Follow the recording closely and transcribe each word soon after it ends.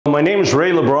My name is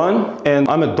Ray LeBron, and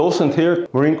I'm a docent here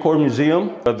at Marine Corps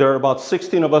Museum. There are about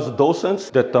 16 of us docents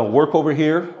that work over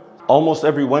here almost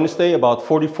every Wednesday, about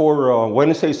 44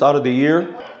 Wednesdays out of the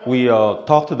year. We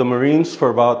talk to the Marines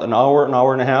for about an hour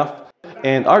and a half.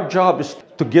 And our job is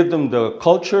to give them the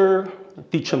culture,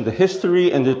 teach them the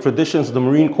history and the traditions of the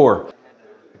Marine Corps.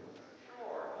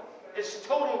 It's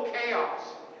total chaos.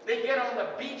 They get on the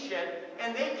beachhead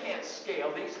and they can't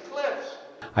scale these cliffs.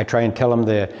 I try and tell them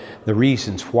the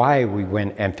reasons why we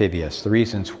went amphibious, the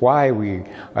reasons why we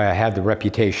have the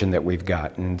reputation that we've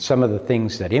got, and some of the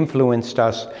things that influenced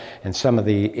us, and some of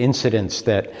the incidents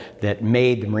that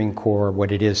made the Marine Corps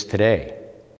what it is today.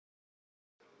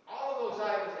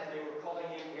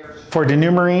 For the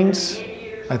new Marines,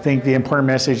 I think the important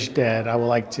message that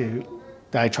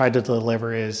I tried to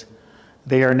deliver is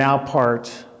they are now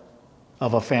part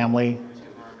of a family,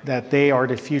 that they are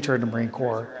the future of the Marine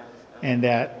Corps, and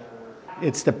that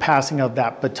it's the passing of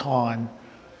that baton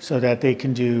so that they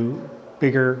can do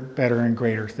bigger, better, and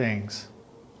greater things.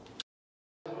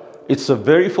 It's a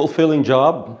very fulfilling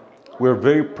job. We're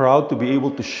very proud to be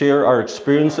able to share our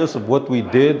experiences of what we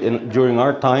did during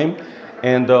our time.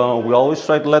 And we always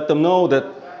try to let them know that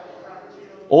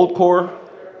old Corps,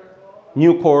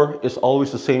 new Corps is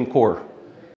always the same Corps.